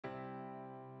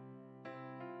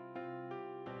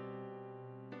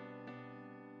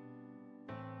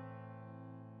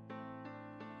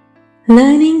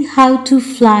Learning how to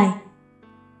fly.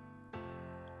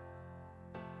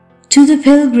 To the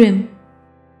pilgrim,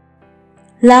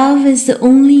 love is the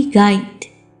only guide.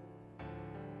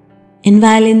 And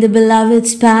while in the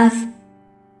beloved's path,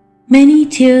 many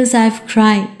tears I've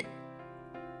cried.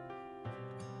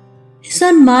 It's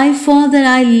not my fault that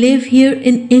I live here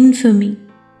in infamy.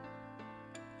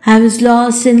 I was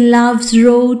lost in love's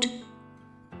road,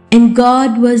 and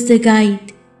God was the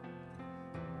guide.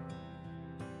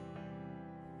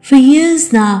 For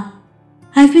years now,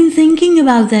 I've been thinking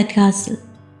about that ghazal,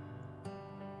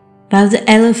 about the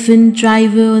elephant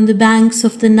driver on the banks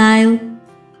of the Nile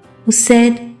who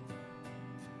said,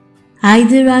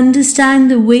 "Either understand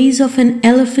the ways of an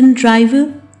elephant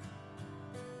driver,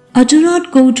 or do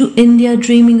not go to India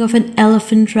dreaming of an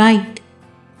elephant ride.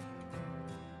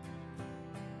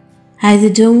 Either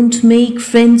don't make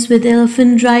friends with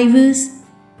elephant drivers,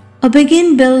 or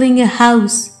begin building a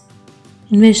house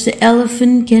in which the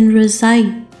elephant can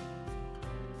reside.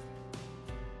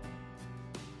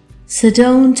 So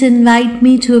don't invite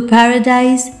me to a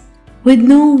paradise with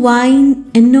no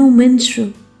wine and no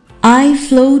minstrel. I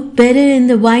float better in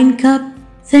the winecup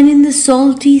than in the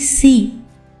salty sea."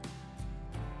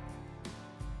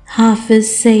 Hafez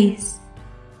says,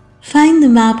 find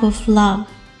the map of love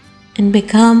and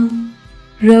become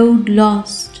road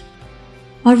lost,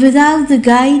 or without the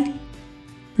guide,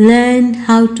 learn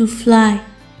how to fly.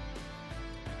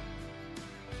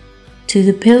 To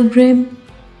the pilgrim,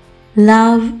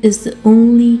 love is the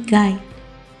only guide.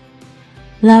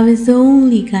 Love is the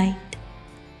only guide.